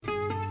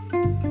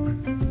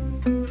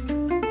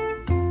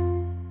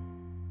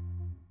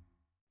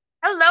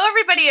Hello,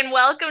 everybody, and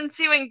welcome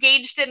to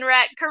Engaged in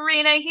Rec.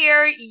 Karina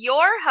here,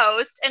 your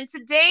host, and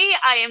today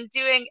I am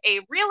doing a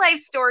real life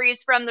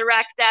stories from the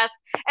rec desk,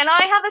 and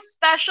I have a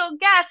special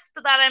guest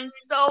that I'm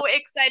so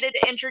excited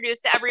to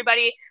introduce to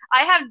everybody.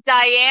 I have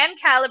Diane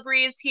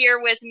Calabrese here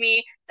with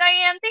me.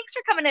 Diane, thanks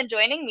for coming and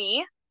joining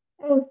me.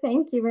 Oh,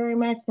 thank you very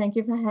much. Thank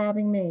you for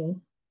having me.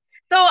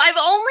 So I've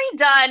only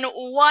done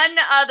one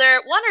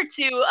or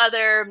two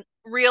other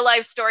real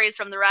life stories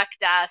from the rec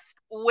desk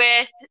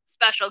with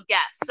special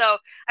guests. So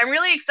I'm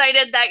really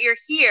excited that you're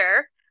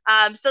here,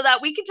 so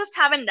that we can just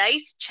have a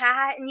nice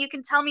chat and you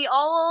can tell me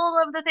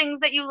all of the things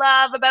that you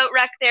love about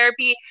rec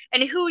therapy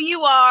and who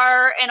you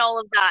are and all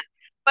of that.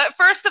 But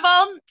first of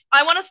all,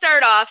 I want to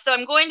start off. So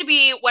I'm going to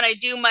be, when I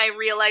do my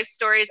real life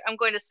stories, I'm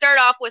going to start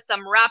off with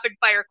some rapid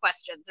fire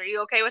questions. Are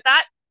you okay with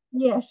that?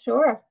 Yeah,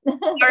 sure.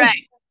 All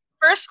right.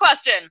 First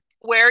question.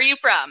 Where are you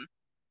from?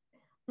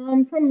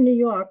 I'm from New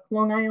York,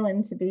 Long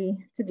Island to be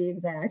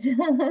exact.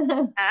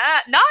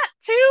 Not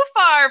too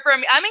far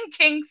from me. I'm in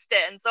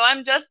Kingston, so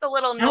I'm just a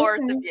little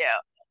north of Okay. you.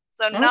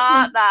 So Okay.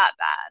 not that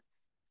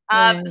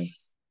bad. Right.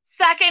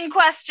 Second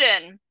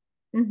question.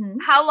 hmm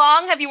How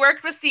long have you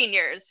worked with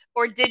seniors,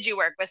 or did you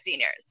work with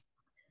seniors?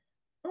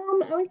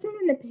 I would say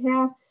in the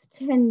past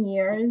 10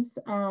 years,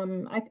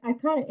 I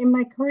kind of in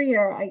my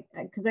career,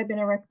 because I've been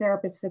a rec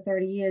therapist for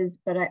 30 years,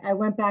 but I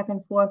went back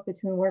and forth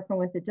between working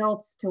with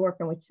adults to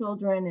working with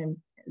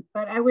children,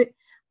 but I would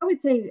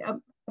say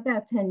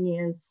about 10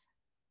 years.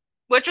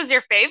 Which was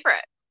your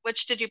favorite?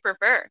 Which did you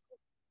prefer?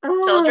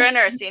 Uh, Children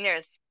or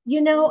seniors?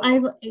 You know,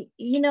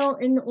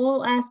 in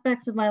all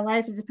aspects of my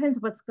life, it depends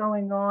what's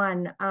going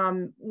on.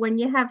 When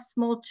you have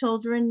small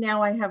children,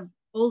 now I have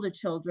older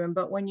children,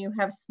 but when you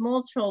have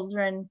small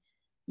children,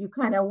 you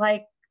kind of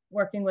like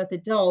working with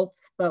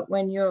adults. But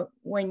when you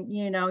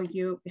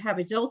have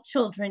adult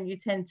children, you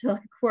tend to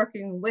like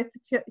working with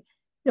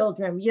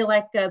children. You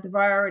like the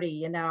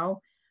variety.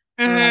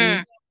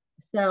 Mm-hmm.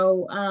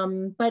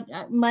 Um, but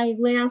my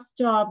last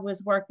job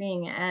was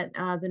working at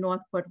the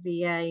Northport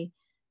VA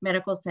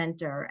Medical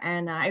Center,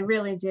 and I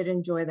really did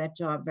enjoy that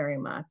job very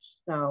much.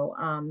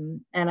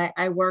 And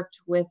I worked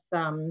with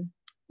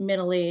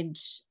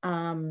middle-aged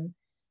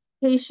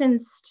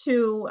patients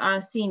to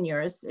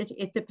seniors.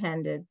 It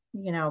depended,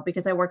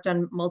 because I worked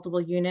on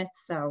multiple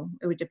units, so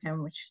it would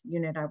depend which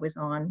unit I was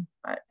on.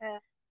 But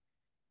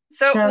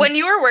So so when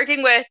you were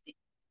working with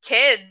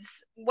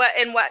kids, what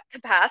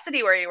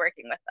capacity were you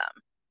working with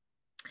them?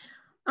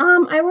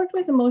 I worked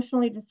with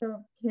emotionally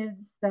disturbed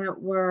kids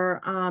that were,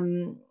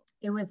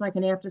 it was like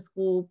an after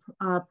school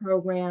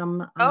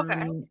program.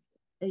 Okay.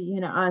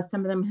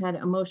 Some of them had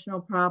emotional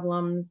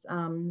problems,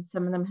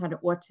 some of them had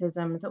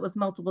autism. So it was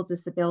multiple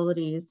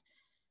disabilities.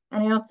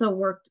 And I also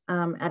worked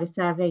at a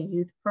Saturday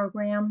youth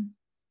program,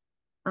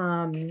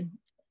 um,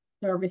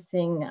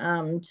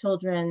 servicing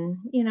children,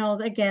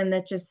 again,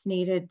 that just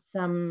needed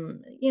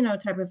some,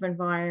 type of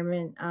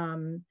environment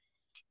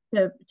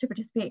to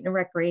participate in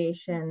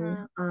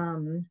recreation.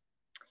 Mhm.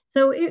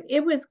 So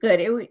it was good.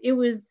 It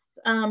was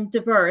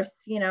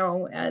diverse. They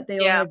all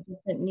Yeah. had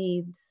different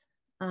needs,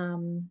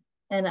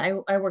 and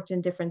I worked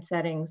in different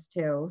settings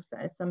too.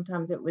 So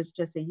sometimes it was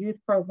just a youth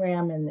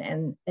program,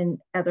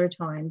 and other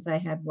times I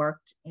had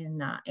worked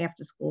in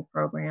after school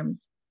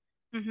programs.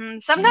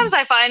 Sometimes Um,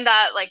 I find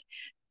that like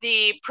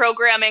the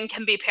programming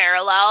can be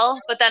parallel,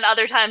 but then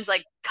other times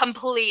like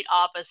complete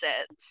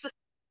opposites.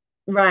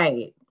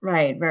 right,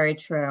 right, very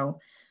true.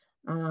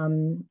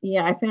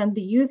 Yeah, I found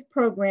the youth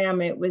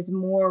program, it was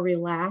more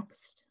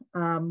relaxed,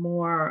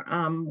 more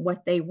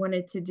what they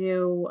wanted to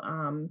do.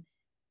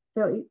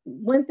 So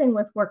one thing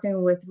with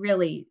working with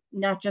really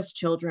not just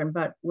children,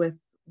 but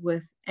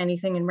with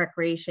anything in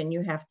recreation,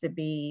 you have to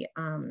be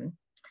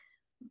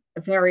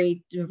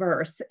very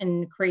diverse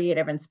and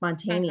creative and hmm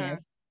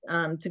spontaneous,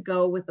 to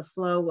go with the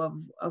flow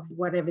of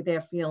whatever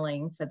they're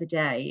feeling for the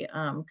day.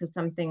 Because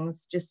some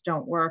things just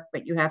don't work,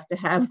 but you have to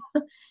have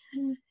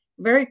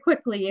very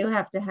quickly you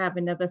have to have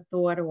another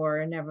thought or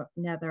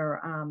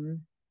another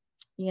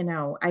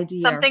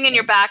idea. Something in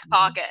your back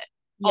pocket,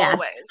 Yes.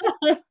 always.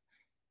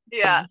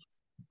 Yeah. Yes.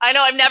 I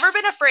know I've never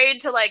been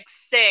afraid to like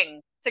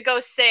sing, to go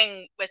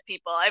sing with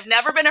people. I've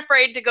never been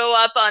afraid to go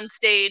up on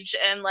stage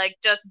and like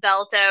just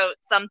belt out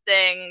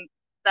something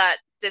that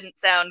didn't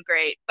sound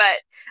great.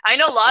 But I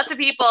know lots of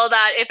people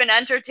that if an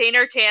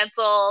entertainer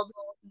canceled,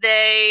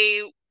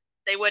 they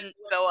wouldn't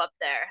go up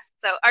there.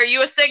 So, are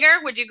you a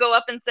singer? Would you go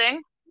up and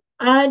sing?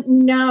 No,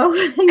 no,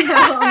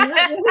 I'm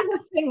not really a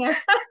singer.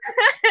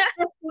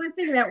 That's one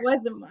thing that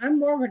wasn't. I'm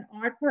more of an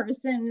art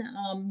person,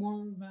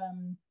 more of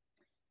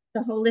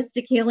the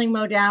holistic healing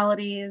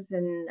modalities,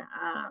 and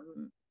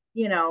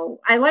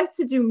I like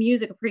to do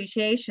music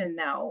appreciation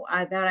though.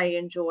 That I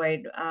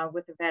enjoyed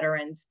with the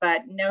veterans,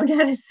 but no,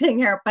 not a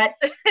singer. But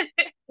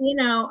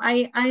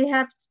I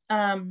have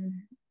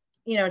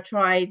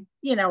tried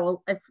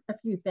a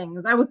few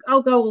things.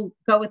 I'll go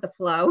with the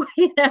flow.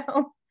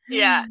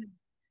 Yeah,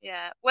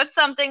 yeah. What's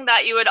something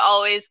that you would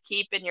always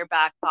keep in your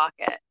back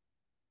pocket?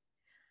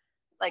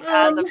 Like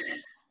as Um, a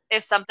if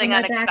in something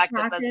my back unexpected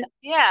was pocket. to,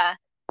 yeah.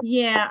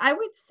 Yeah, I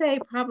would say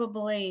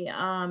probably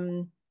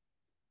art.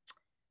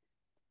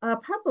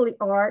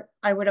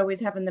 I would always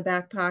have in the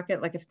back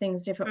pocket, like if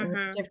things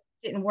Mm-hmm.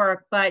 didn't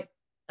work, but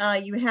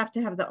you have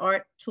to have the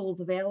art tools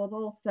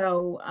available.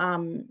 So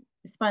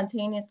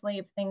spontaneously,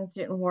 if things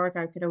didn't work,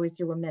 I could always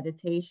do a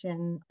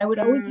meditation. I would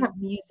always have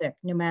Mm, music,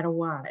 no matter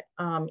what.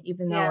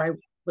 Even though yeah. I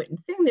wouldn't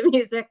sing the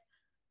music,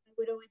 I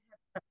would always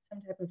have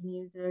some type of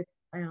music,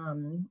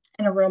 and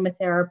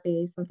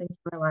aromatherapy, something to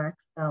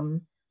relax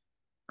them.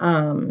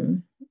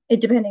 Um,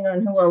 it depending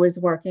on who I was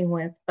working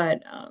with,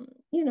 but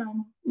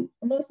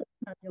most of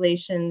the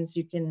populations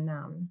you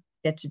can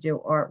get to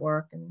do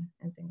artwork and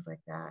things like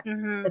that.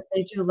 Mm-hmm. But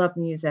they do love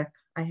music,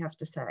 I have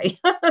to say.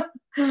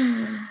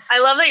 I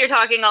love that you're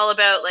talking all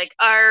about like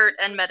art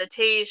and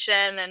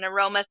meditation and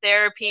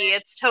aromatherapy.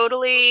 It's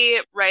totally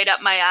right up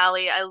my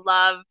alley. I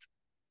love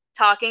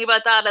talking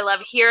about that. I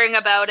love hearing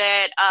about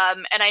it.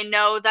 And I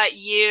know that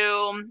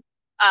you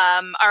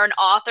are an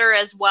author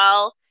as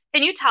well.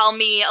 Can you tell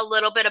me a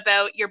little bit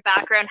about your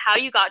background, how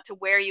you got to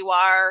where you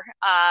are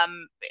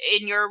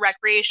in your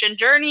recreation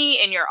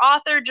journey, in your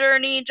author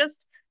journey,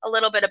 just a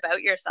little bit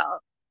about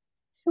yourself?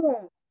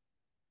 Sure.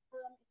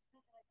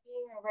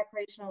 Being a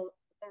recreational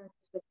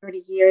therapist for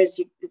 30 years,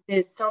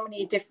 there's so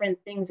many different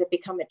things that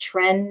become a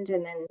trend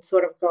and then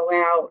sort of go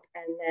out,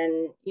 and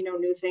then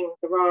new things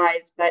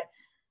arise. But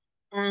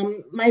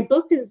my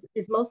book is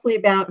mostly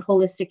about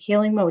holistic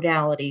healing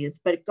modalities,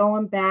 but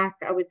going back,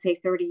 I would say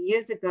 30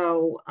 years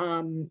ago,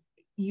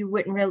 you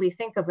wouldn't really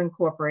think of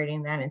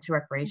incorporating that into Hmm.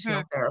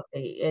 recreational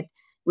therapy. It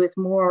was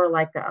more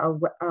like a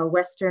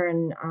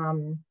Western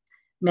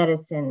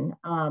medicine,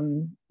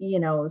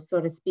 so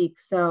to speak.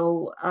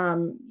 So,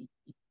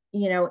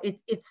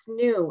 it's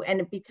new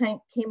and it became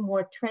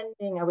more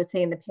trending, I would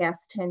say, in the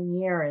past 10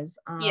 years.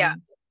 Yeah.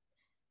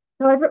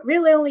 So I've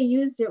really only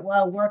used it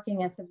while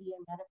working at the VA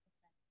Medical.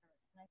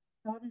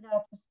 I started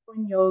out just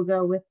doing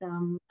yoga with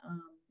them,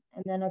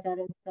 and then I got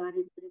into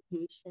guided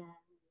meditation,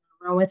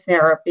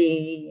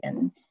 aromatherapy,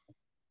 and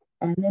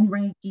then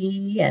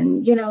Reiki,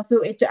 and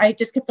so I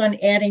just kept on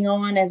adding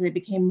on as I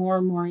became more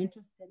and more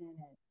interested in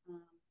it.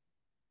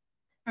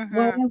 When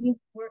Hmm. I was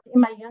working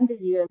in my younger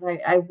years,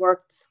 I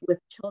worked with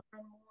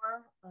children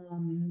more,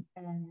 and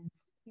I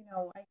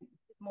did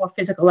more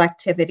physical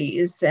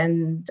activities,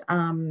 and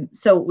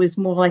so it was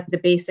more like the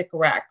basic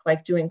rec,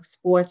 like doing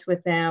sports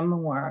with them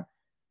or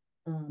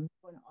doing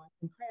arts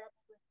and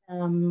crafts with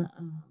them.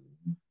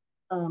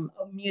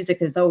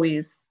 Music is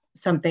always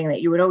something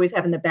that you would always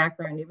have in the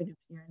background, even if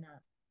you're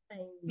not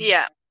playing music.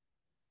 Yeah.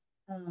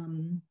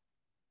 Um,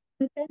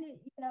 but then it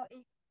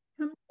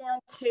comes down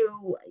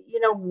to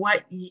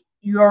what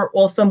you're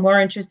also more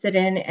interested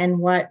in, and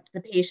what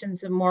the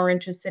patients are more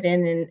interested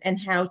in, and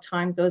how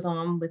time goes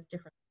on with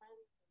different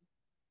friends.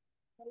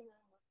 Depending on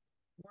what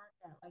work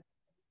at, like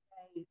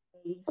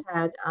they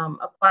had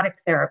aquatic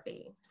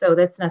therapy, so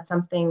that's not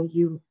something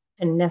you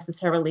can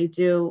necessarily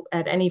do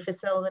at any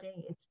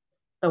facility. It just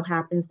so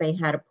happens they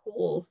had a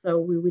pool, so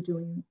we were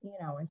doing,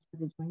 I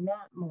started doing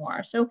that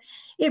more. So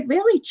it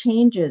really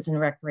changes in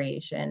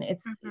recreation.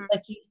 It's Hmm.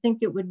 like you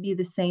think it would be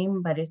the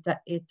same, but it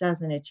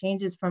doesn't. It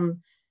changes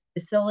from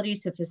facility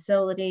to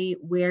facility,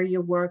 where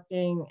you're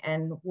working,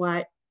 and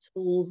what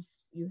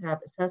tools you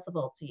have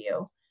accessible to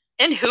you.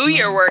 And who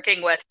you're Um,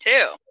 working with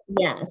too.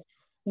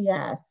 Yes,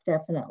 yes,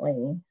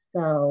 definitely.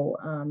 So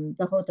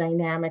the whole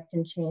dynamic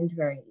can change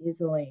very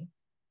easily.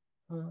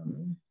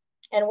 Um,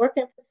 and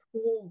working for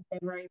schools, they're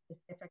very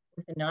specific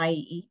with an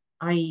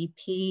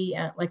IEP,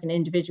 like an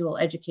individual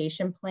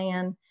education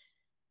plan.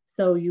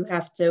 So you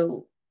have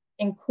to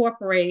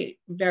incorporate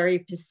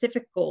very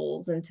specific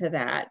goals into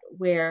that,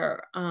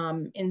 where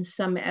in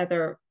some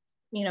other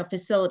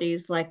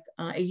facilities, like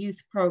a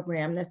youth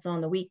program that's on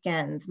the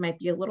weekends, might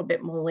be a little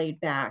bit more laid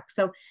back.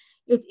 So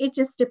it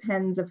just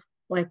depends of,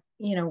 like,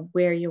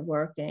 where you're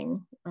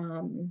working,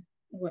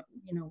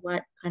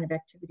 what kind of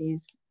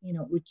activities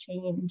would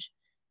change.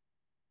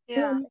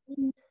 Yeah.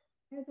 And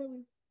as I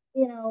was,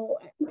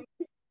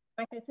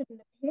 like I said, in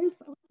the past,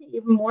 I would say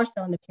even more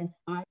so in the past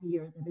 5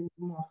 years, I've been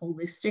more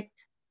holistic,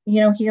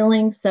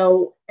 healing.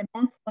 So, and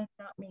that's what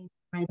got me to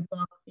write a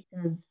book,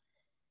 because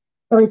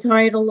I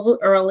retired a little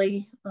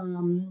early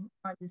on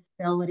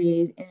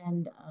disability,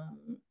 and I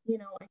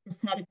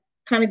just had to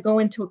kind of go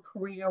into a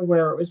career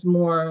where it was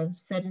more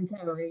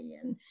sedentary,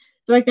 and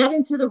so I got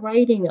into the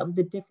writing of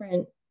the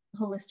different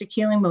holistic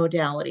healing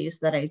modalities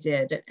that I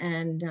did,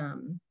 and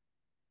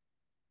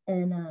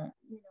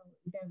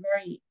they're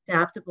very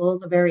adaptable,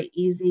 they're very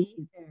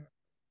easy, they're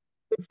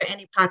good for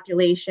any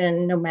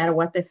population, no matter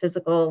what their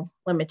physical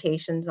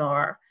limitations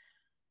are.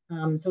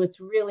 So it's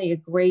really a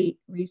great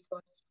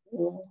resource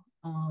tool.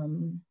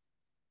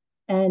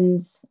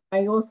 And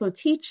I also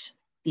teach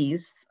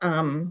these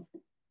classes,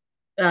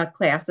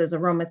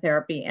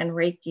 aromatherapy and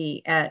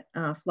Reiki, at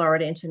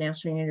Florida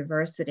International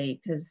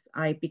University, because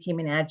I became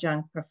an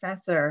adjunct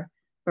professor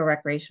for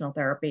recreational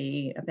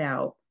therapy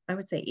about, I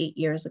would say, 8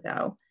 years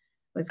ago.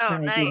 I was Oh,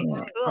 kind of doing nice.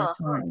 that part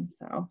Cool. time.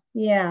 So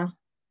yeah.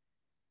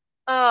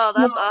 Oh,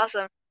 Yeah. that's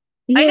awesome.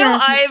 I know Yeah.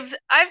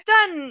 I've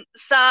done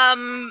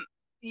some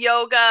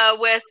yoga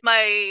with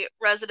my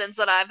residents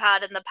that I've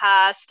had in the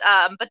past.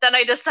 But then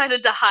I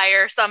decided to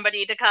hire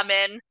somebody to come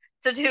in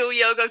to do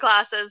yoga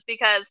classes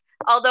because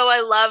although I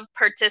love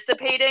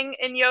participating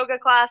in yoga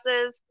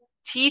classes,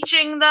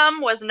 teaching them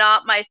was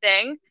not my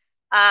thing.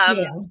 Um,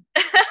 Yeah.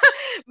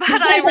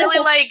 but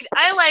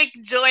I like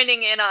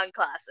joining in on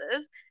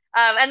classes.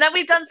 And then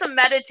we've done some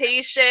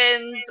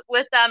meditations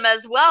with them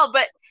as well.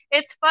 But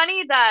it's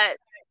funny that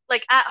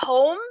like at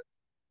home,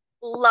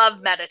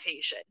 love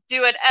meditation.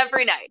 Do it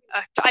every night.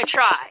 I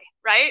try,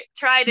 right?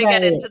 Try to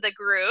get Right. into the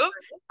groove.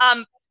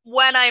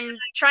 When I'm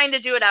trying to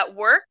do it at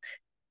work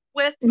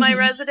with my Mhm.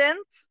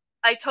 residents,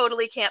 I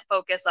totally can't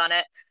focus on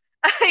it.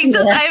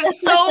 Yeah. I have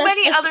so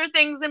many other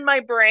things in my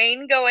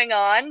brain going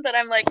on that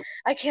I'm like,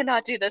 I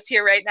cannot do this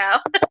here right now.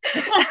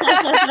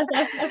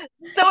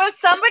 So if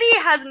somebody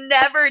has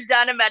never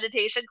done a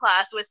meditation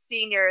class with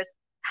seniors,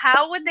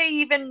 how would they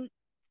even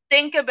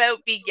think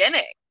about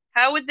beginning?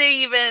 How would they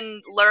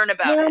even learn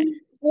about it?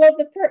 Well,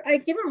 I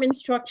give them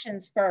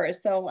instructions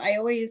first, so I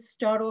always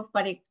start off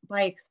by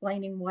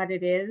explaining what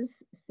it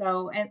is.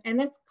 So, and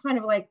that's kind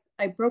of like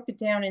I broke it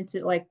down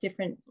into like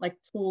different like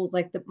tools.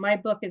 Like my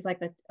book is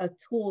like a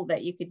tool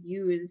that you could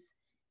use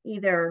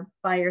either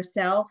by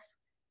yourself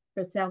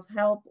for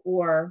self-help,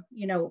 or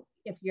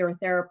if you're a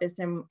therapist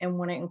and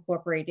want to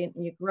incorporate it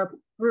in your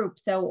group.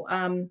 So,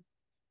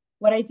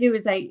 what I do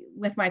is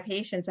with my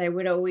patients, I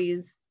would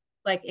always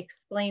like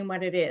explain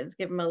what it is,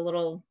 give them a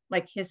little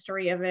like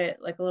history of it,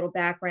 like a little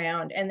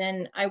background, and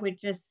then I would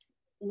just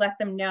let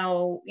them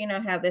know,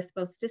 how they're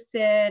supposed to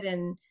sit,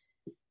 and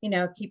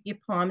keep your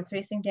palms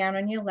facing down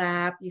on your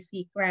lap, your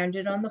feet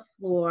grounded on the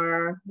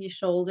floor, your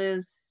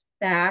shoulders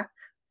back,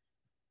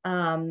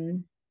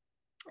 um,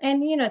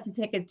 and to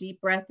take a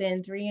deep breath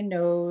in through your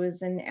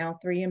nose and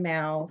out through your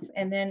mouth,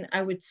 and then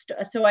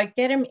so I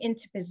get them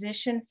into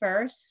position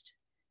first.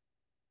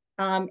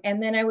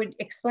 And then I would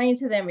explain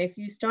to them, if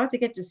you start to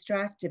get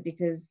distracted,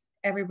 because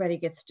everybody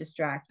gets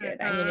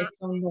distracted. I mean, Mm-hmm. it's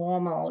so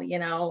normal,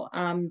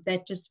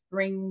 that just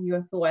bring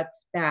your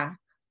thoughts back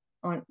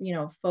on,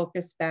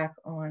 focus back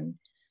on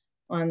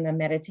the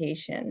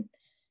meditation.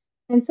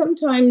 And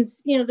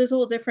sometimes, there's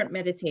all different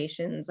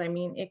meditations. I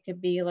mean, it could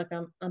be like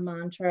a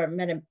mantra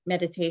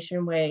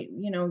meditation where,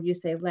 you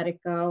say, let it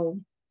go,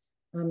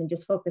 and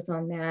just focus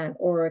on that.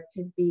 Or it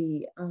could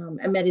be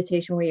a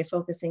meditation where you're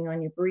focusing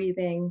on your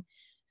breathing.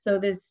 So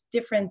there's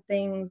different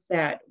things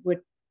that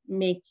would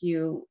make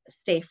you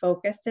stay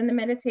focused in the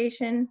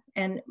meditation.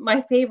 And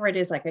my favorite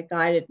is like a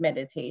guided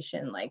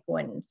meditation, like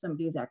when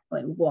somebody's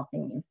actually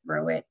walking you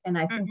through it. And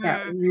I think that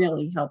Mm-hmm.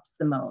 really helps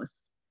the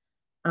most.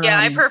 Yeah,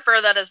 I Um,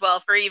 prefer that as well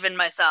for even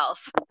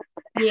myself.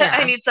 I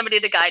yeah, need somebody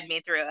to guide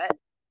me through it.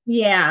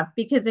 yeah,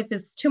 because if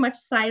it's too much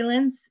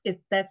silence,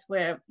 that's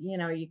where,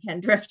 you can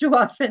drift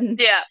off, and,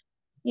 Yeah.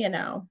 you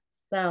know,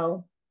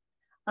 so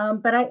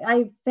but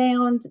I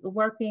found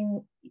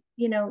working,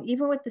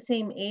 even with the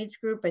same age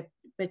group,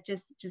 but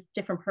just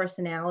different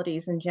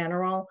personalities in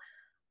general,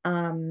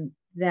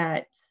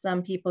 that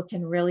some people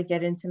can really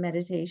get into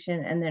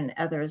meditation and then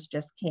others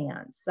just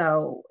can't.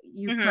 So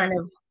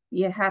Mm-hmm.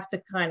 you have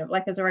to kind of,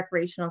 like, as a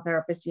recreational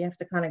therapist, you have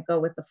to kind of go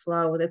with the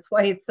flow. That's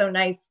why it's so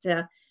nice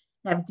to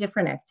have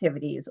different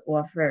activities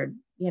offered.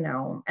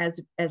 As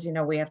you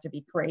know, we have to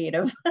be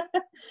creative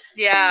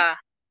Yeah,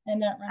 and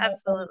not always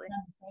absolutely.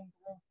 have the same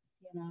groups.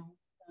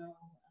 So.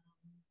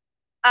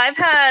 I've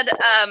had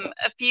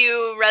a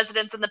few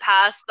residents in the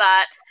past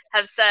that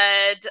have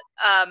said,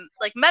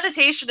 like,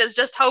 meditation is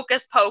just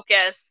hocus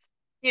pocus.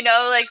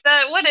 Like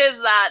that. What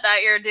is that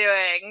you're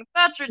doing?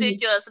 That's Mm.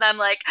 ridiculous. And I'm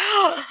like,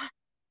 oh,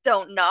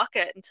 don't knock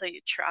it until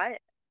you try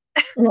it.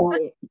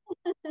 Right.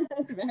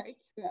 Very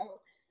true.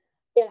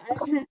 Yeah,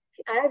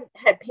 I've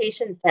had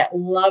patients that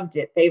loved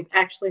it. They've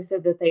actually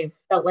said that they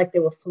felt like they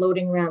were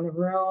floating around the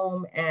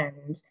room,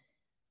 and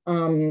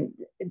um,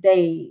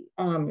 they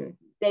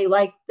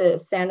like the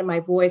sound of my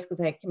voice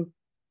because I can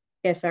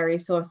get very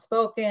soft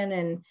spoken,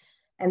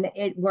 and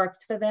it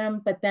works for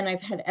them. But then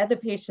I've had other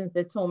patients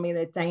that told me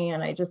that,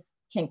 Diane, I just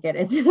can't get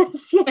into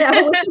this,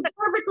 which is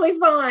perfectly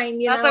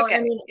fine. That's I okay.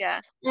 mean,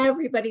 Yeah.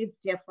 everybody's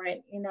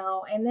different,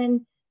 and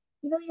then,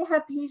 you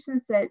have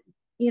patients that,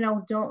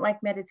 don't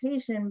like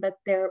meditation, but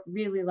they're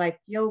really like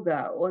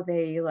yoga, or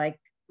they like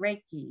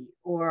Reiki,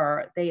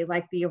 or they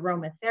like the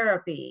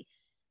aromatherapy.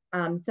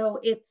 So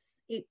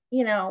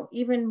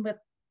even with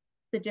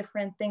the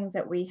different things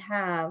that we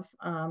have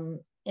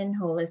in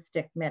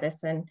holistic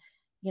medicine,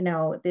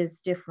 there's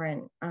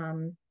different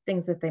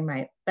things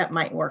that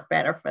might work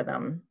better for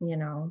them.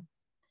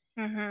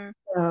 Hmm.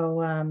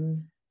 So,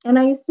 and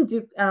I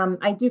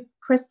do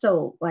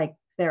crystal like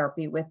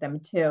therapy with them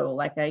too.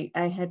 Like I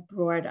had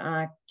brought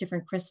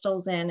different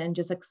crystals in and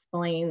just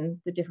explain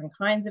the different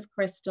kinds of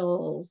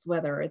crystals,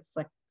 whether it's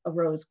like a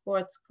rose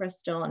quartz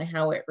crystal and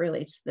how it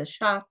relates to the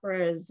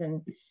chakras.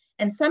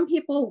 And some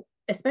people,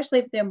 especially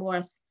if they're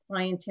more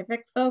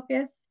scientific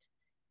focused,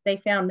 they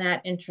found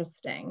that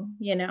interesting,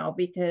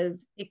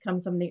 because it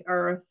comes from the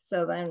earth.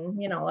 So then,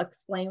 I'll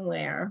explain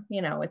where,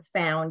 it's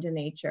found in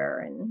nature,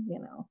 and,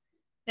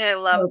 Yeah, I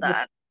love so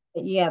that.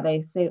 yeah,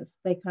 they say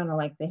they kind of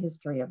like the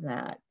history of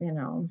that,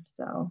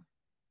 so.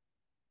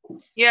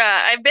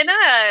 Yeah, I've been in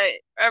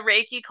a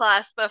Reiki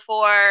class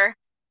before.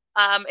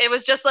 It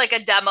was just like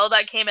a demo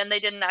that came in. They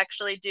didn't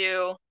actually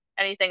do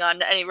anything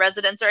on any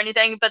residents or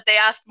anything, but they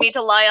asked me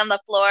to lie on the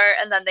floor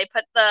and then they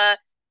put the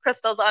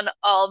crystals on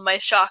all my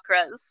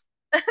chakras.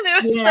 And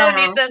it was so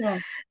neat Yeah, that yeah,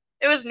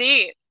 it was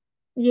neat.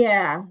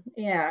 yeah,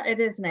 yeah, it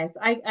is nice.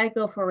 I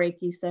go for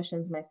Reiki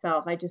sessions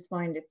myself. I just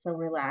find it so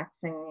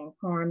relaxing and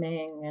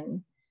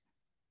calming.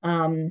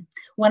 And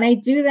when I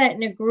do that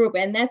in a group,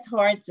 and that's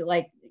hard to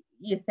like,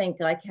 you think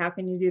like, how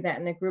can you do that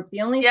in a group?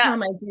 The only Yeah.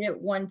 time I did it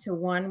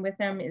one-to-one with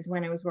them is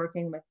when I was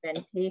working with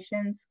vent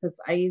patients, because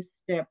I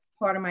used to,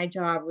 part of my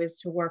job was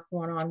to work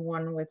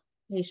one-on-one with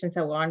patients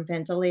that were on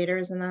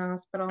ventilators in the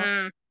hospital.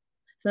 Mm.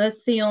 So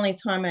that's the only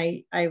time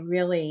I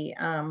really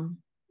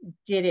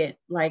did it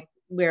like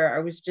where I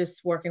was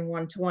just working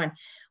one-to-one.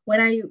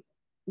 When I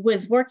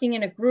was working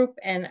in a group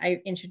and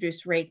I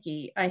introduced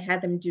Reiki, I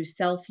had them do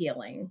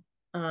self-healing.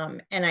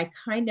 And I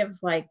kind of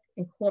like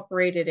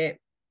incorporated it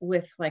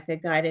with like a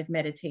guided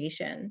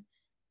meditation.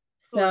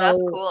 Ooh,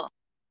 that's So, cool.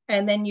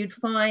 and then you'd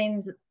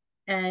find,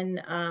 and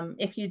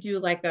if you do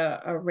like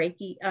a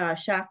Reiki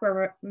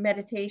chakra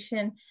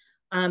meditation,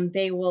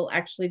 they will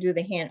actually do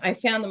the hand. I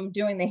found them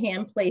doing the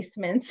hand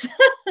placements,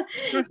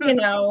 you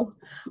know,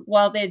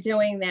 while they're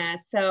doing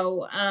that.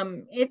 So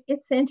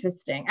it's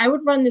interesting. I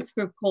would run this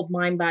group called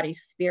Mind, Body,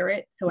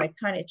 Spirit. So I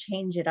kind of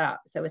change it up.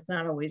 So it's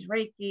not always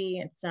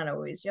Reiki, it's not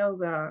always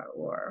yoga,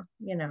 or,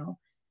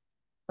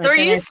 So but are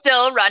then you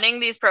still running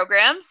these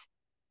programs?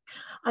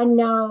 I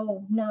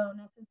know, no,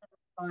 not since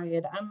I'm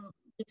retired. I'm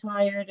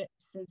retired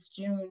since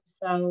June,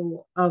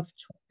 so of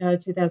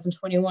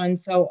 2021.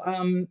 So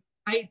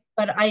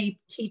but I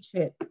teach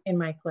it in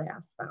my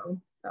class though,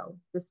 so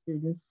the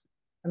students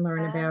can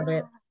learn about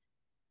it. Ah. Uh,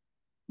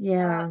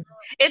 Yeah,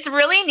 it's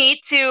really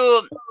neat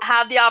to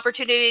have the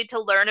opportunity to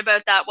learn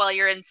about that while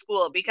you're in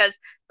school because,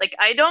 like,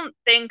 I don't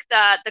think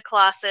that the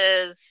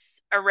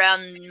classes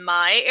around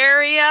my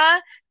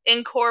area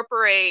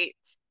incorporate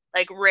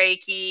like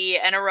Reiki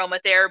and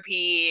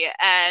aromatherapy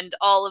and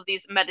all of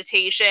these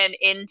meditation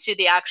into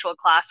the actual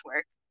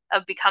classwork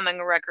of becoming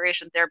a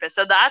recreation therapist.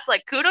 So that's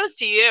like kudos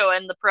to you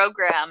and the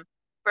program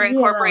for yeah,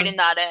 incorporating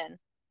that in.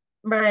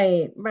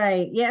 right,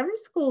 right. Yeah, every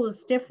school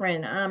is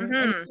different.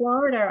 In Hmm.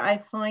 Florida, I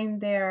find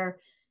they're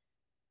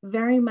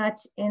very much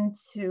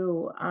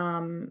into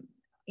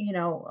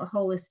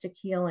holistic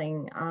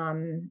healing.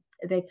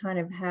 They kind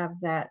of have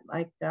that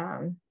like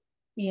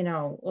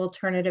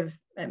alternative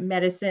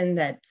medicine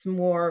that's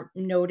more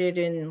noted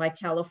in like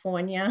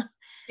California,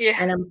 Yeah.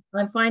 and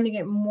I'm finding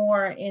it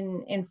more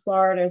in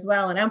Florida as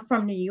well. And I'm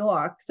from New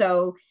York,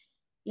 so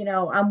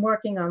I'm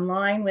working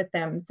online with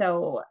them.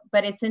 So,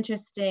 but it's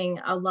interesting.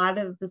 A lot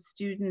of the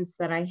students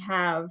that I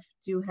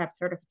do have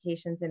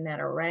certifications in that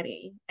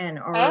already and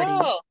already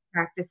Oh,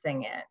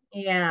 practicing it.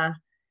 Yeah.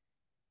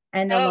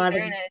 And a oh, lot of,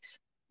 very nice.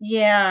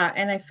 yeah.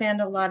 And I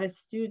found a lot of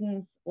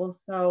students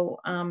also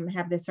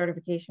have their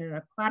certification in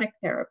aquatic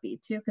therapy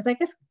too, because I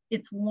guess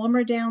it's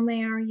warmer down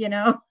there,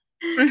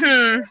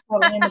 Hmm.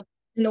 probably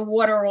in the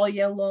water all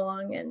year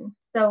long. And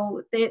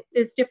so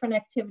there's different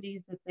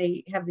activities that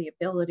they have the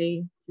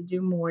ability to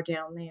do more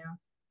down there,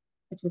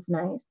 which is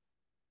nice.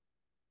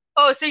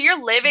 Oh, so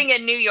you're living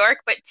in New York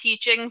but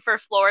teaching for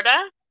Florida?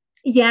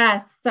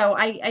 Yes, so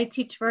I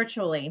teach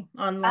virtually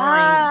online.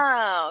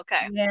 Ah,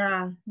 okay.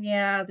 Yeah,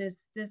 yeah.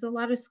 There's a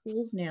lot of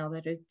schools now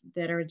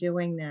that are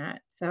doing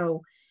that.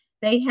 So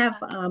they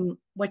have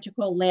what you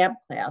call lab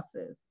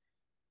classes.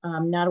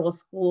 Not all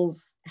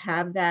schools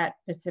have that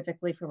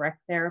specifically for rec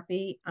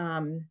therapy.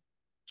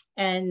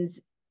 And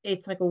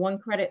it's like a 1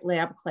 credit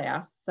lab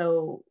class.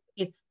 So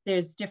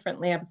there's different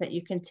labs that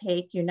you can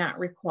take. You're not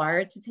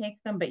required to take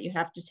them, but you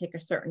have to take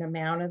a certain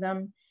amount of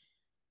them.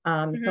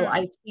 So Hmm.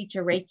 I teach a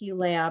Reiki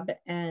lab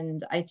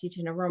and I teach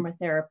an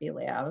aromatherapy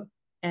lab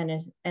and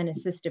an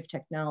assistive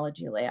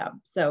technology lab.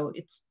 So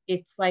it's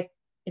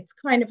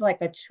kind of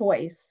like a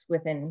choice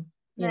within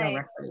Nice.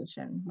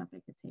 recreation what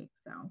they could take.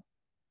 So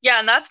Yeah,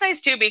 and that's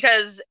nice too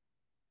because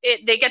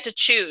they get to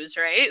choose,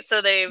 right?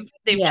 So they've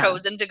yeah,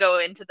 chosen to go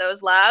into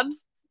those labs.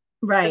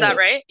 Is that right,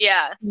 right?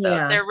 Yeah. So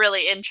yeah, they're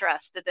really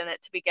interested in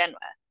it to begin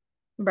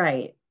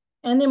right.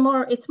 And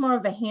it's more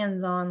of a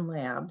hands-on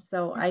lab.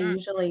 So with. I Hmm.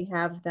 usually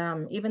have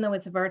them, even though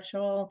it's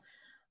virtual,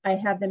 I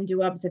have them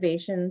do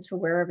observations for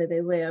wherever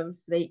they live.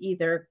 They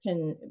either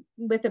can,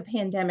 with the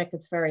pandemic,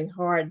 it's very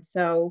hard.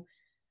 So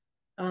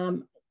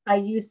Um, I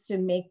used to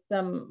make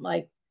them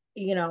like,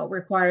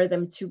 require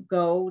them to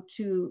go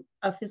to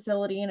a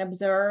facility and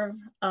observe.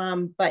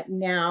 But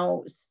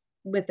now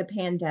with the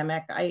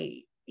pandemic,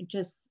 I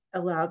just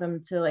allow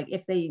them to like,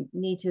 if they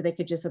need to, they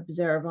could just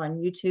observe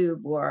on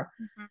YouTube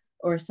Hmm.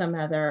 or some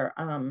other,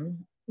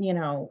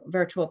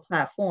 virtual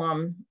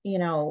platform,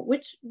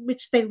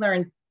 which they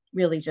learn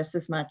really just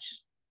as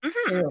much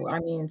Hmm. too. I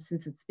mean,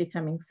 since it's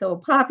becoming so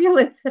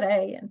popular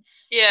today and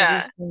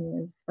Yeah. everything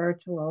is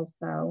virtual.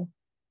 So,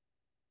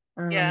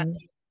 Yeah. um,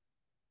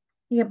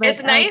 yeah,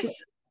 It's but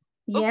nice.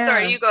 Oops,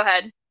 sorry, yeah, you go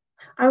ahead.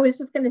 I was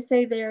just gonna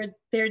say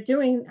they're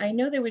doing I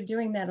know they were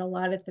doing that a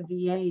lot at the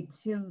VA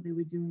too. They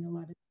were doing a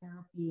lot of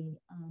therapy,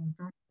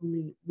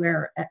 virtually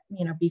where,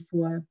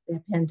 before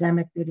the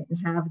pandemic, they didn't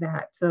have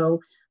that.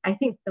 So I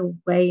think the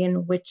way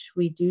in which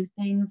we do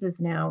things is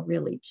now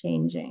really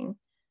changing,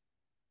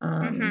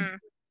 um, Hmm.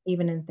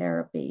 even in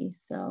therapy.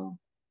 So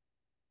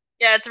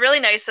Yeah, it's really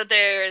nice that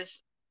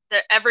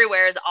that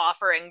everywhere is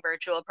offering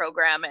virtual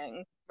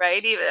programming,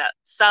 right? Even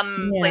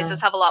some yeah.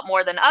 places have a lot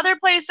more than other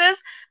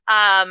places,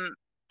 um,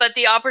 but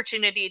the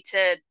opportunity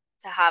to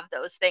have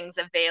those things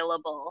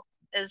available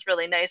is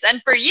really nice.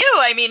 And for you,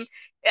 I mean,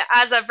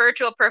 as a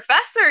virtual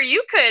professor,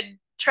 you could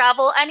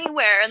travel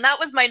anywhere. And that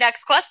was my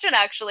next question,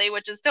 actually,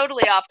 which is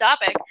totally off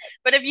topic.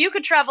 But if you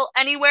could travel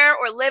anywhere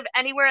or live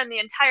anywhere in the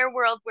entire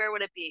world, where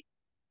would it be?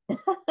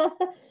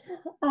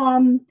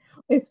 Um,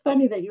 it's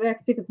funny that you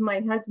asked because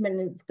my husband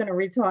is going to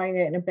retire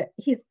in a bit.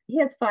 He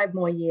has 5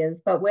 more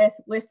years, but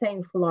we're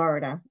saying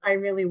Florida. I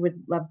really would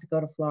love to go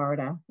to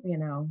Florida.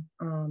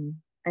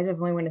 I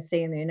definitely want to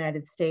stay in the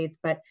United States,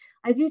 but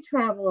I do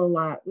travel a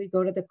lot. We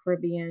go to the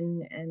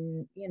Caribbean,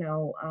 and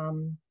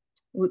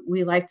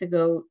we like to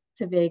go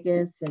to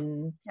Vegas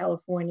and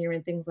California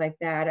and things like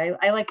that.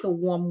 I like the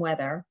warm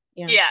weather.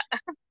 Yeah.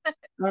 Yeah.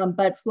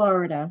 But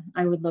Florida,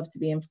 I would love to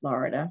be in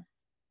Florida.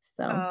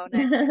 So Oh,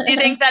 nice. Do you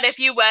think that if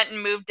you went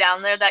and moved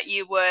down there that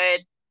you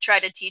would try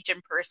to teach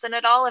in person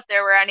at all if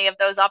there were any of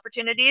those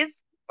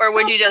opportunities? Or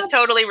would Oh, you just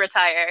totally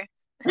retire?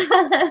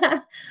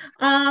 I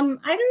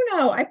don't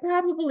know. I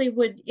probably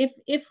would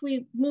if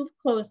we move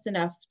close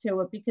enough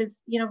to it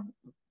because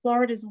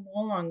Florida's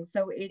long,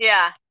 so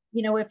Yeah.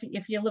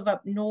 if you live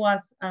up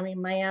north, I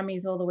mean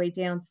Miami's all the way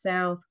down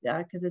south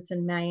because it's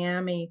in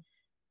Miami,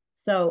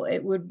 so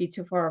it would be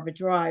too far of a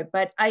drive.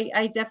 But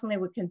I definitely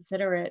would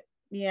consider it.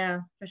 Yeah,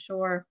 for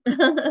sure.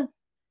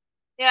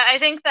 Yeah, I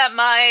think that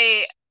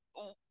my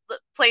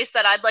place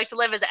that I'd like to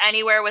live is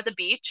anywhere with a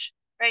beach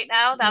right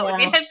now. That would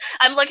be Yeah, nice.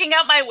 I'm looking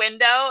out my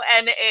window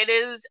and it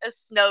is a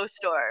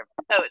snowstorm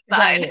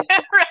outside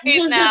right.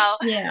 right now.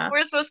 Yeah.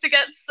 We're supposed to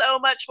get so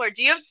much more.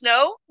 Do you have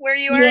snow where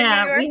you are in New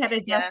Yeah, York? we had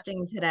a Yeah.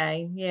 dusting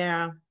today.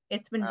 Yeah.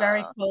 It's been Oh,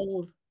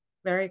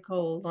 very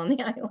cold on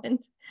the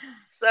island.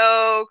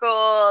 so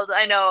cold.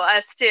 I know,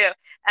 us too.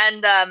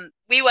 And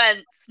we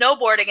went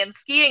snowboarding and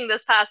skiing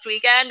this past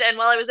weekend. And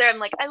while I was there, I'm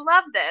like, I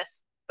love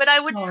this, but I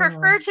would Oh,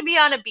 prefer to be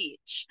on a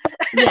beach.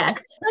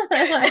 yes.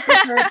 I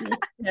prefer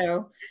beach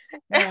too.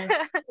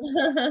 Yes.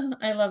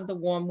 I love the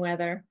warm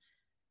weather.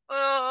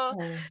 Oh,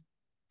 Oh.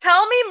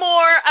 tell me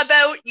more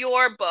about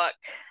your book.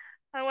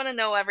 I want to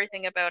know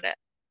everything about it.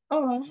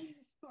 Oh,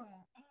 sure.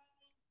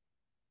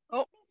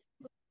 Oh,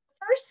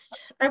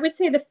 I would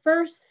say the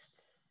first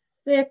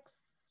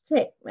first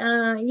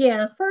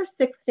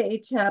 6 to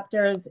 8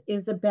 chapters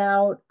is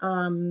about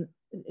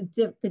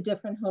the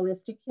different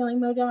holistic healing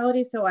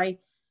modalities. So I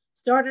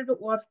started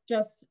off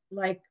just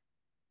like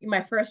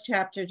my first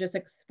chapter, just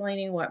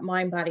explaining what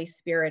mind, body,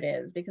 spirit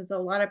is, because a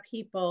lot of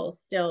people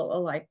still are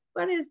like,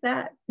 what is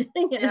that?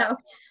 you yeah. know?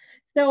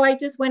 So I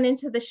just went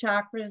into the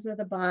chakras of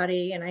the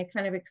body and I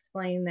kind of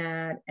explained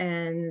that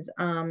and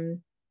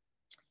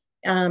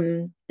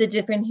the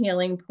different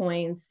healing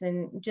points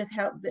and just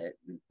how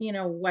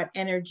what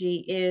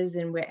energy is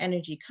and where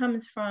energy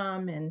comes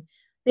from and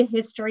the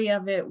history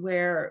of it,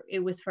 where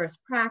it was first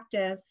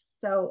practiced.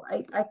 So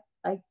I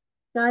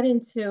got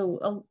into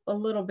a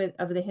little bit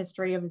of the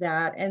history of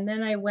that, and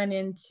then I went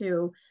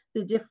into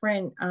the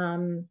different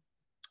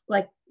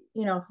like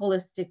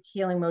holistic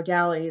healing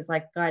modalities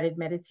like guided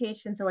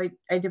meditation. So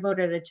I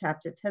devoted a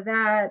chapter to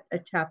that, a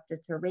chapter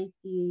to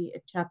Reiki,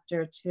 a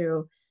chapter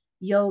to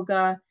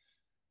yoga,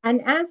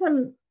 and as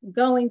I'm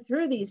going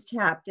through these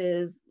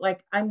chapters,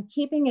 like I'm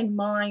keeping in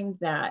mind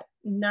that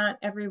not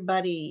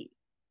everybody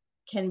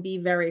can be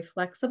very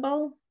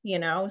flexible.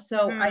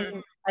 So Hmm.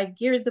 I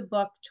geared the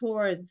book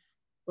towards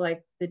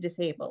like the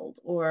disabled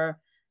or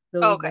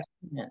those Okay.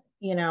 that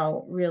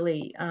can't,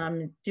 really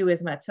do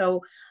as much.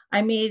 So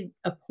I made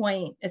a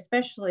point,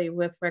 especially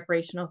with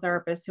recreational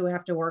therapists who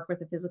have to work with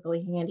the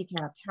physically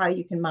handicapped, how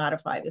you can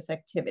modify this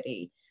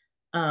activity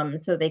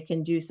so they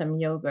can do some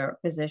yoga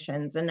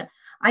positions. And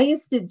I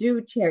used to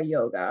do chair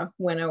yoga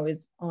when I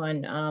was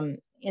on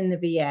in the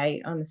VA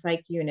on the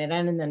psych unit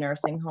and in the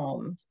nursing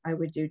homes. I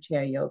would do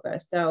chair yoga.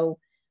 So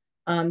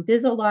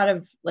there's a lot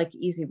of like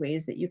easy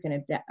ways that you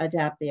can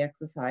adapt the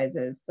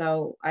exercises.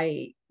 So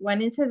I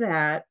went into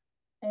that.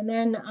 And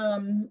then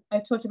I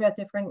talked about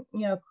different,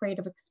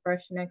 creative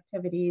expression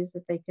activities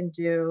that they can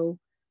do,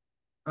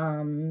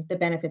 the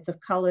benefits of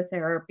color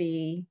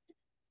therapy,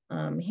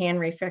 hand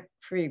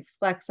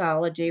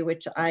reflexology,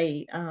 which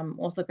I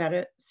also got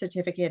a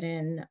certificate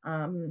in.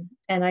 And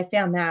I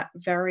found that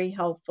very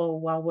helpful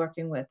while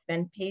working with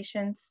vent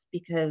patients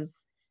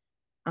because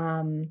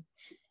um,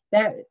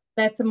 that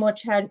that's a more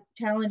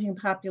challenging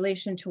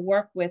population to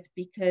work with Hmm.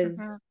 because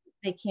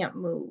they can't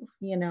move,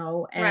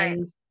 Right.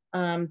 and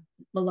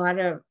a lot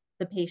of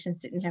the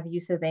patients didn't have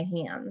use of their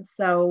hands.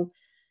 So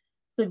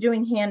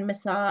doing hand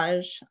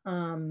massage,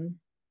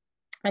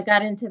 I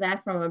got into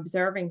that from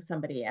observing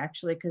somebody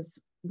actually, because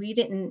we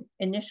didn't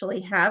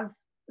initially have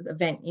the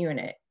vent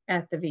unit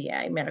at the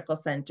VA medical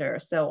center.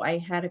 So I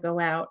had to go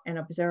out and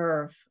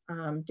observe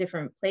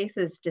different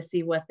places to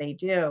see what they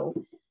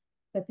do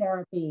for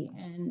therapy.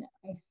 And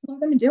I saw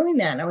them doing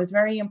that. And I was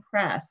very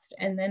impressed.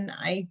 And then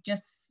I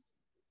just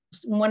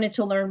wanted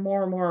to learn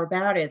more and more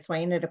about it. So I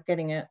ended up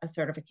getting a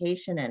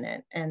certification in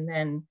it. And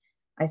then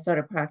I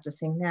started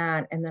practicing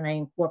that. And then I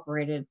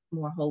incorporated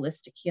more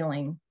holistic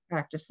healing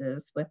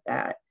practices with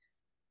that.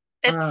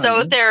 It's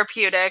so Um,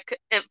 therapeutic.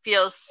 It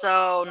feels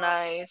so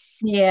nice.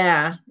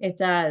 yeah, it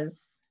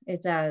does.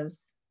 It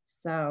does.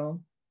 So,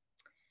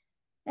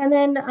 and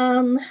then,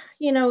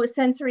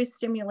 sensory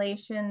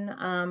stimulation,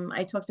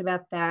 I talked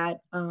about that.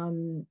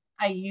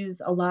 I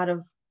used a lot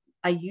of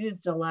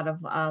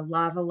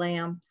lava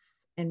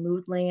lamps and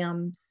mood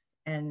lamps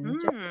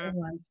and just Mm,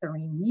 putting on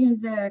serene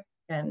music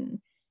and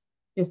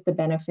just the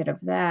benefit of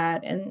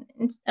that. And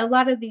a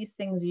lot of these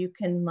things you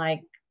can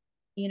like,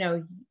 you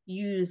know,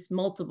 use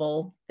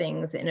multiple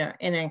things in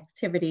an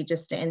activity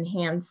just to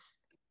enhance,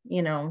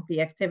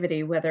 the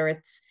activity, whether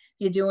it's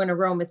you do an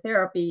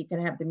aromatherapy, you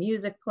can have the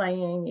music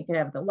playing, you can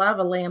have the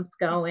lava lamps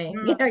going,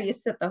 mm, you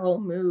set the whole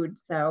mood.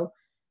 So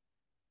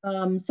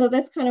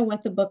that's kind of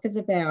what the book is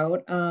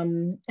about.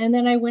 And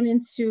then I went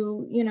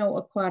into,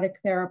 aquatic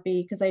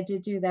therapy because I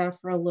did do that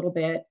for a little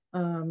bit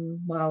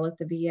while at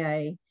the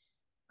VA.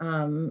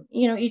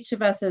 Each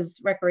of us as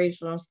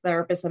recreational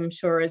therapists, I'm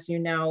sure, as you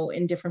know,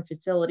 in different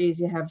facilities,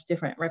 you have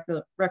different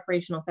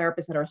recreational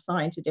therapists that are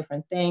assigned to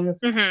different things,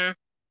 hmm.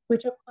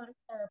 which aquatic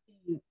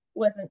therapy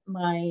wasn't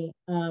my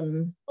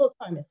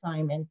full-time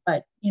assignment,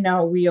 but,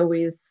 we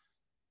always,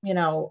 you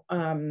know,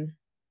 um,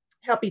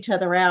 help each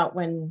other out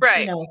when,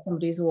 Right.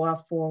 somebody's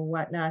off or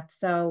whatnot.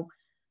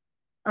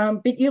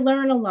 But you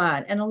learn a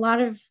lot, and a lot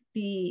of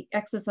the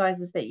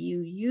exercises that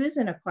you use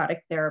in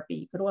aquatic therapy,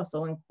 you could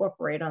also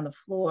incorporate on the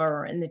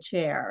floor or in the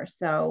chair.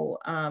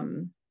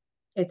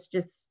 It's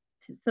just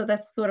so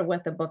that's sort of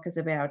what the book is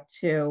about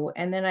too.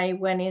 And then I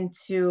went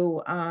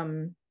into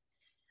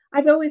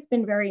I've always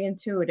been very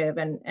intuitive,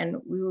 and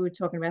we were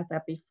talking about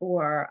that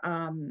before.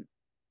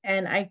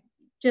 And I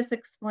just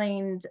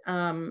explained,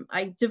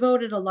 I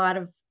devoted a lot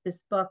of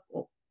this book,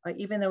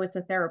 even though it's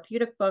a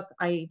therapeutic book,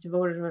 I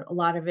devoted a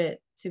lot of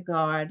it to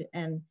God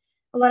and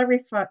a lot of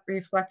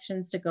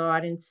reflections to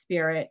God and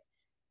spirit.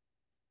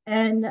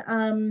 And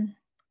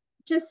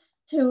just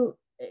to,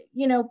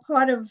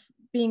 part of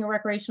being a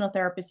recreational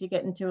therapist, you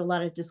get into a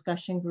lot of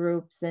discussion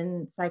groups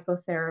and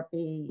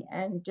psychotherapy,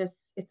 and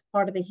just it's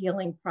part of the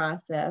healing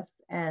process.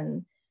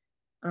 And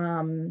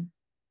um,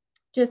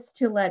 just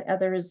to let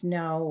others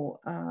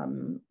know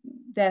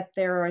that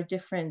there are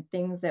different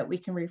things that we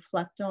can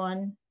reflect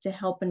on to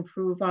help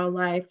improve our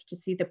life, to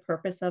see the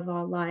purpose of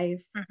our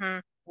life, Hmm.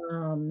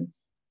 um,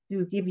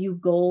 to give you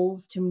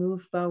goals to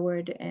move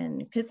forward. And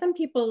because some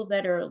people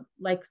that are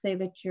like, say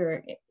that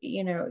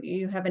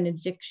you have an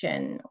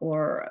addiction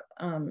or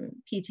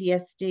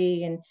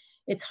PTSD, and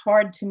it's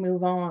hard to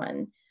move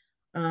on.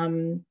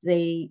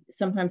 They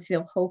sometimes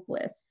feel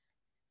hopeless.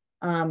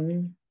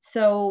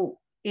 So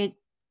it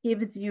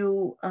gives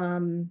you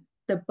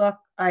the book.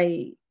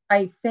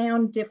 I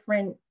found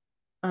different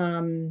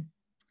um,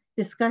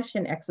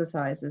 discussion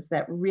exercises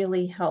that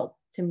really help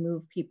to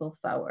move people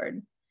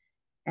forward.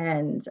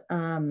 And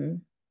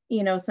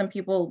some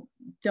people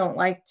don't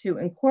like to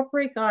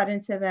incorporate God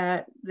into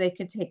that. They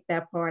could take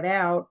that part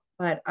out,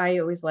 but I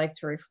always like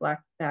to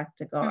reflect back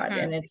to God, Hmm.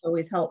 and it's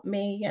always helped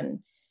me.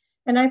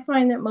 And I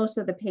find that most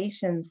of the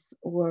patients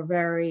were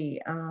very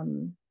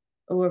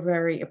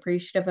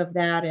appreciative of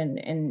that,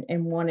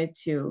 and wanted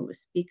to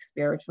speak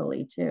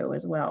spiritually too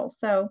as well.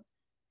 So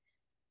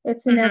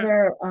it's Hmm.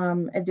 another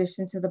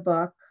addition to the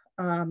book.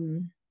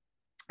 Um,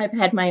 I've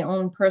had my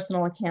own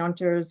personal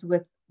encounters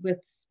with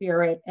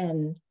spirit,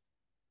 and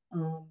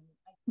I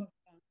think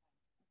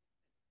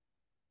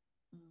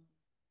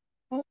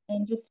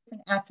and just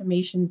different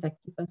affirmations that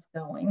keep us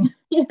going,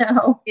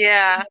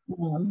 Yeah.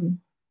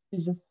 um, to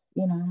just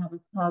have a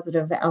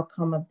positive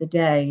outcome of the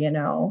day.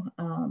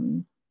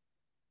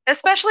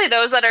 Especially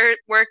those that are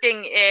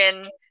working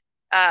in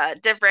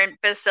different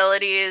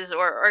facilities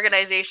or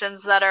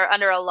organizations that are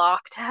under a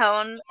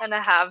lockdown and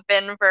have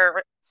been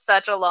for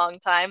such a long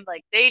time.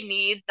 Like they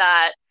need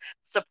that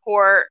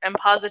support and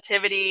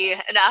positivity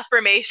and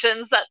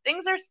affirmations that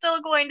things are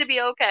still going to be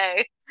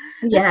okay.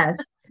 Yes,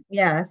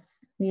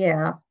 yes,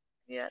 yeah.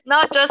 Yeah,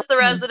 not just the Mm.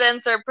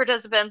 residents or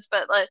participants,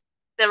 but like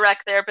the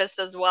rec therapists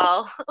as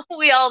well.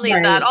 We all need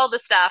that. Right. All the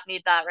staff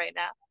need that right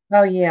now.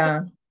 Oh,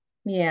 yeah.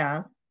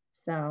 Yeah.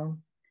 So,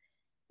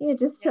 yeah,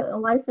 just Yeah.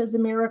 life is a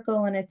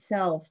miracle in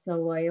itself.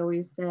 So I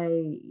always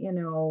say,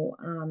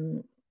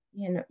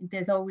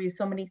 there's always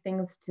so many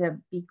things to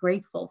be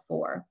grateful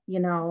for,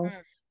 Mm.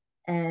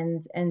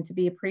 and to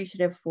be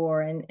appreciative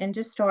for, and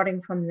just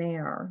starting from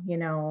there,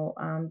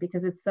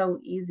 because it's so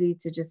easy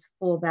to just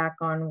fall back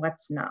on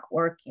what's not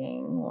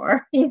working,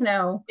 or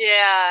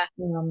Yeah.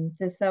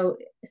 so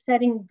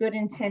setting good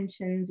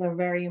intentions are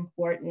very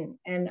important.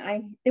 And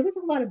I there was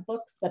a lot of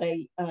books that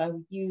I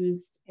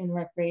used in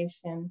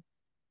recreation.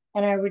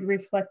 and I would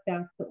reflect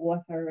back to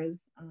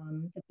authors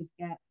such as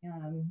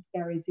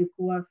Gary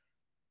Zukav.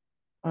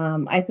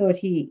 I thought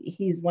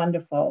he's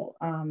wonderful.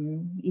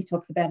 He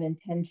talks about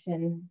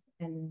intention,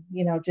 and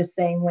just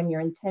saying when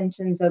your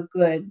intentions are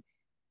good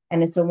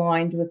and it's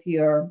aligned with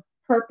your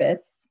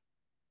purpose,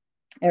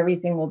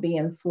 everything will be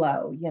in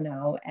flow.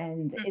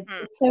 And Hmm.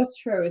 it's so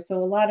true. So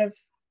a lot of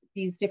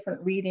these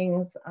different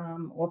readings,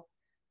 or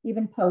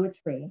even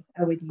poetry,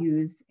 I would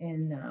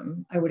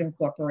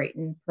incorporate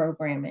in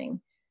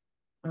programming.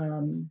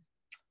 Um,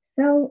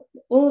 so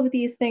all of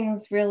these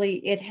things really,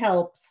 it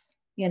helps,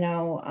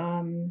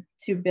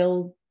 to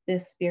build their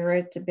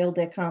spirit, to build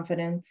their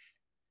confidence.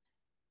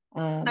 I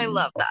Um,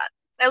 love that.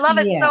 I love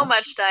it yeah. so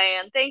much,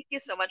 Diane. Thank you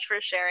so much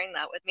for sharing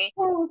that with me.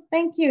 Well,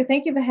 thank you.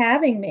 Thank you for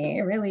having me.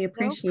 I really No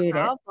appreciate it.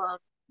 problem.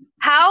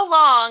 How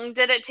long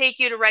did it take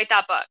you to write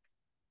that book?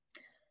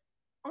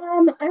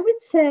 I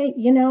would say,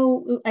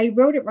 I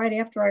wrote it right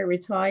after I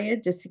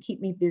retired just to keep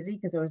me busy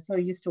because I was so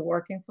used to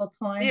working full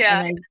time. And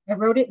Yeah. I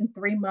wrote it in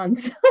 3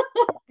 months.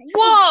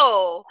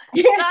 Whoa,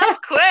 Yeah. that's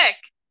quick.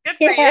 Good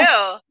for Yeah.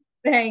 you.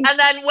 And Thanks.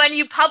 then when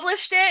you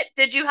published it,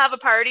 did you have a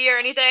party or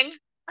anything?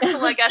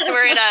 Well, I guess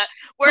we're I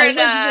in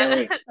was a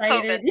really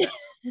COVID. excited.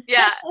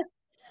 Yeah.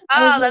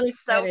 I was Oh, really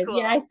that's so excited.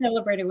 Yeah, I cool.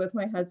 celebrated with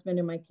my husband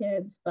and my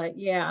kids, but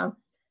yeah.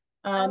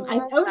 I I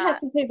love would have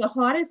that. to say the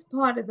hardest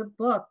part of the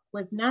book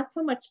was not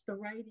so much the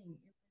writing, it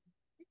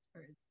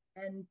was pictures.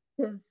 And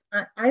because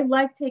I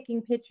like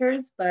taking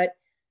pictures, but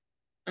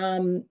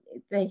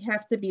they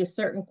have to be a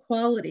certain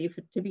quality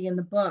to be in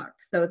the book.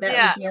 So that was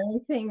Yeah. the only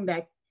thing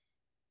that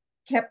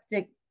kept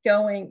it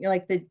going,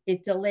 like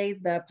it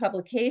delayed the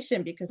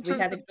publication because we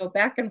had to go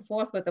back and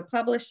forth with the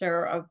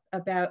publisher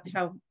about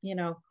how,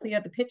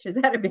 clear the pictures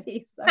had to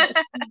be. So,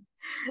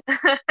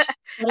 but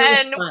it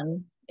was And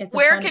fun. It's a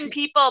where fun. can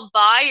people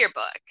buy your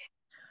book?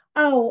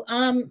 Oh,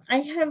 I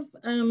have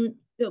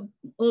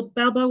well,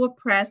 Balboa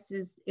Press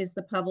is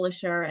the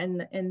publisher,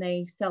 and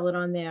they sell it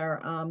on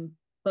their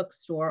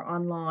bookstore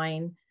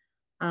online.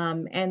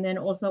 And then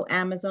also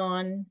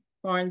Amazon,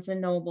 Barnes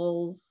and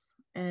Nobles,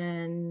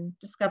 and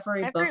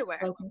Discovery Books, Everywhere.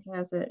 I think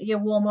has it. Yeah,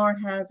 Walmart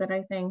has it,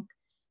 I think.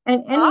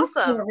 And any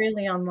Awesome. store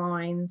really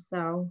online.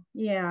 So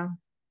yeah.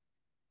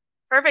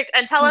 Perfect.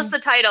 And tell us Mm. the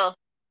title,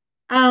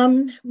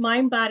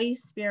 Mind, Body,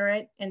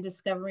 Spirit, and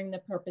Discovering the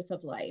Purpose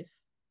of Life.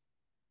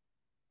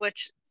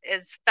 which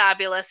is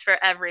fabulous for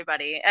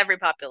everybody, every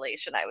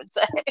population, I would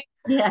say.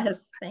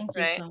 Yes, thank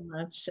you Right? so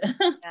much.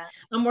 Yeah.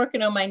 I'm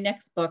working on my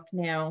next book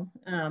now,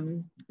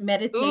 Ooh.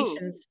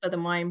 Meditations for the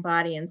Mind,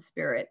 Body, and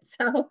Spirit.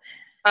 So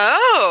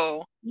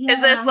Oh.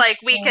 Is this yeah. like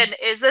So,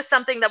 is this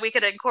something that we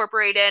could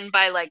incorporate in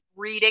by like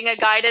reading a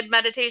guided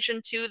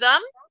meditation to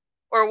them?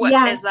 Or what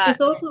yes, is that?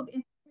 it's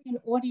an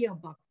audio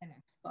book, the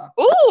next book.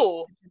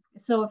 Ooh.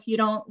 So if you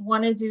don't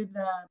want to do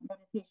the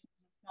meditations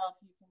yourself,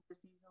 you can just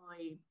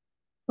easily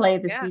play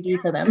the Yeah. CD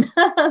for them.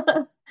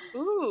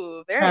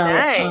 Ooh, very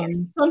So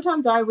nice.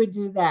 sometimes I would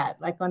do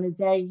that, like on a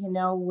day,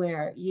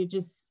 where you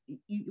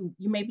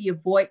maybe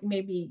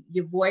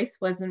your voice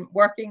wasn't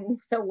working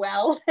so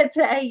well that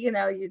day,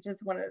 you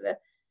just wanted to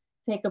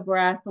take a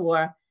breath,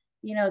 or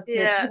to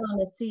Yeah. put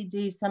on a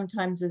CD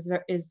sometimes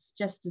is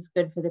just as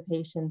good for the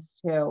patients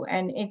too,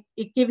 and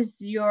it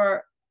gives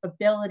your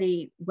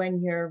ability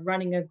when you're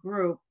running a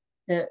group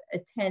to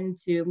attend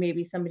to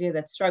maybe somebody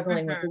that's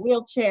struggling with Hmm. a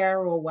wheelchair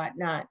or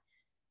whatnot,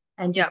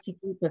 and Yep. just to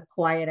keep a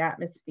quiet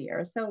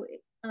atmosphere. So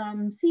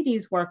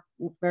CDs work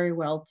very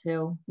well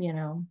too, in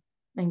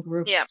Yeah.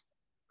 groups.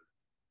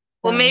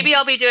 Well, So maybe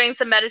I'll be doing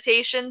some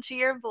meditation to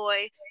your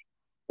voice.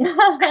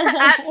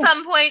 At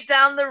some point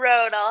down the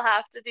road, I'll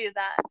have to do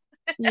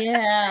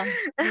yeah, that.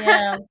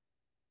 yeah, That would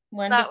be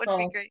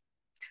wonderful. great.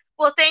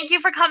 Well, thank you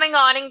for coming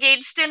on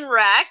Engaged in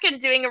Rec and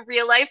doing a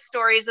real life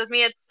stories with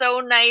me. It's so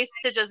nice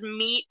to just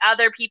meet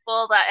other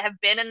people that have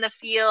been in the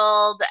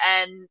field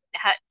and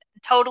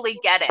totally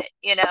get it,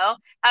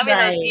 Having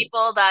those Right,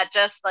 people that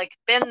just like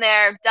been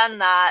there, done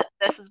that.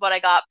 This is what I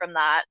got from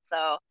that.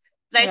 So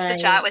it's nice to right.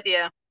 chat with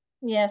you.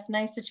 Yes,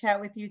 nice to chat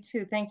with you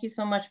too. Thank you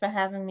so much for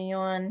having me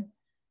on.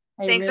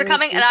 I Thanks for really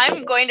coming, and appreciate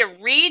I'm it. going to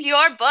read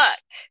your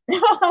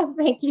book.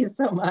 Thank you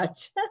so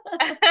much.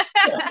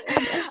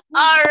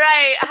 All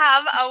right.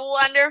 Have a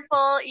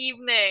wonderful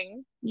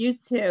evening. You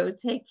too.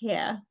 Take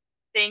care.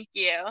 Thank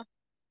you.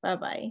 Bye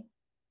bye.